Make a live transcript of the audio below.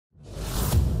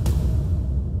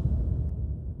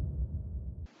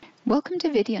Welcome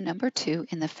to video number 2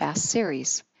 in the FAST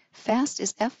series. FAST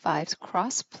is F5's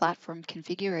cross-platform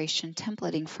configuration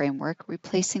templating framework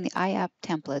replacing the IAP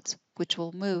templates, which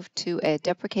will move to a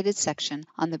deprecated section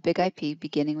on the Big IP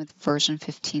beginning with version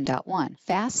 15.1.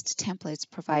 FAST templates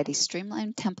provide a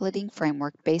streamlined templating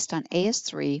framework based on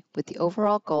AS3 with the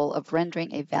overall goal of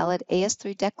rendering a valid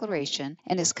AS3 declaration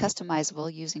and is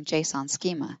customizable using JSON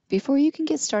schema. Before you can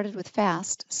get started with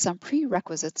FAST, some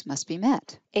prerequisites must be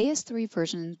met. AS3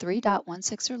 version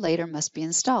 3.16 or later must be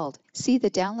installed. See the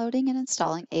downloading and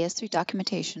installing AS3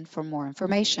 documentation for more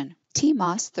information.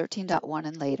 TMOS 13.1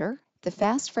 and later. The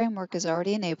FAST framework is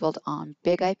already enabled on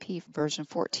Big IP version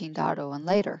 14.0 and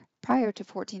later. Prior to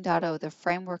 14.0, the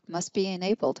framework must be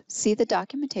enabled. See the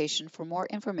documentation for more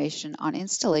information on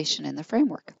installation in the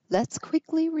framework. Let's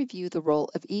quickly review the role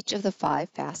of each of the 5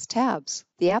 FAST tabs.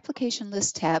 The Application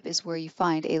List tab is where you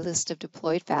find a list of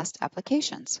deployed FAST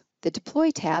applications. The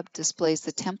Deploy tab displays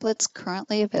the templates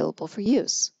currently available for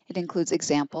use. It includes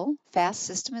example, FAST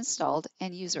system installed,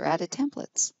 and user-added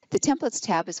templates. The Templates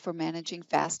tab is for managing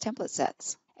FAST template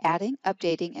sets. Adding,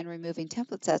 updating, and removing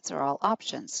template sets are all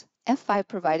options. F5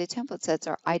 provided template sets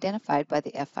are identified by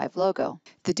the F5 logo.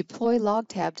 The Deploy Log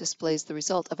tab displays the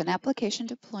result of an application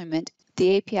deployment.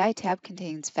 The API tab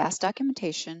contains FAST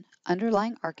documentation,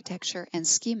 underlying architecture, and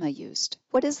schema used.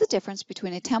 What is the difference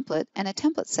between a template and a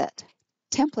template set?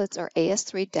 Templates are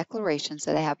AS3 declarations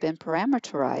that have been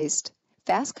parameterized.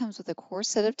 FAST comes with a core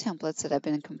set of templates that have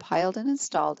been compiled and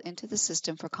installed into the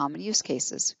system for common use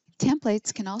cases.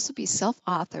 Templates can also be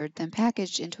self-authored, then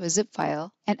packaged into a zip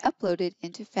file and uploaded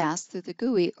into FAST through the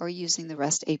GUI or using the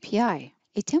REST API.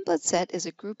 A template set is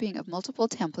a grouping of multiple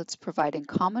templates providing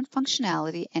common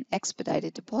functionality and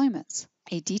expedited deployments.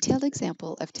 A detailed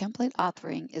example of template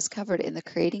authoring is covered in the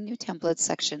Creating New Templates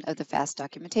section of the FAST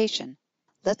documentation.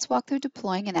 Let's walk through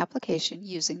deploying an application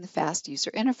using the FAST user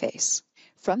interface.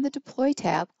 From the Deploy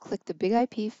tab, click the Big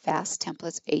IP FAST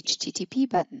Templates HTTP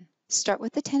button. Start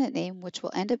with the tenant name, which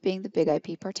will end up being the Big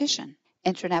IP partition.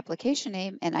 Enter an application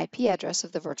name and IP address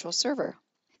of the virtual server.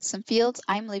 Some fields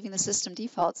I'm leaving the system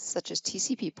defaults such as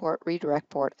TCP port, redirect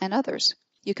port, and others.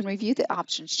 You can review the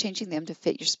options, changing them to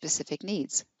fit your specific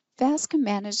needs. FAST can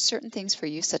manage certain things for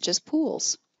you, such as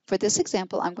pools. For this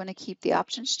example, I'm going to keep the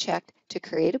options checked to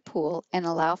create a pool and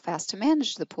allow FAST to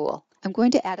manage the pool. I'm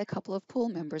going to add a couple of pool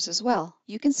members as well.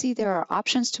 You can see there are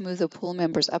options to move the pool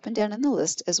members up and down in the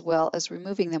list as well as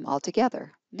removing them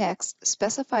altogether. Next,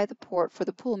 specify the port for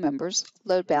the pool members,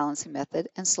 load balancing method,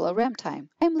 and slow RAM time.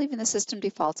 I'm leaving the system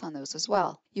defaults on those as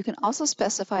well. You can also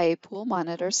specify a pool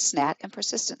monitor, SNAT, and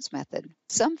persistence method.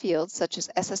 Some fields, such as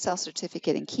SSL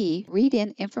certificate and key, read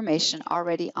in information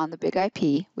already on the Big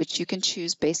IP, which you can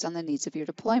choose based on the needs of your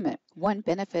deployment. One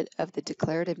benefit of the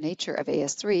declarative nature of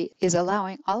AS3 is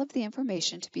allowing all of the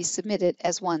information to be submitted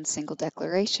as one single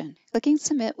declaration. Clicking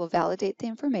Submit will validate the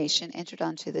information entered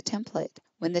onto the template.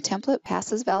 When the template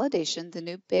passes validation, the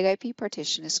new Big IP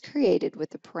partition is created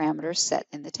with the parameters set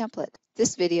in the template.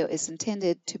 This video is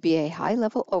intended to be a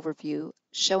high-level overview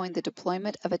showing the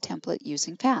deployment of a template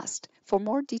using FAST. For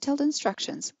more detailed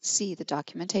instructions, see the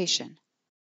documentation.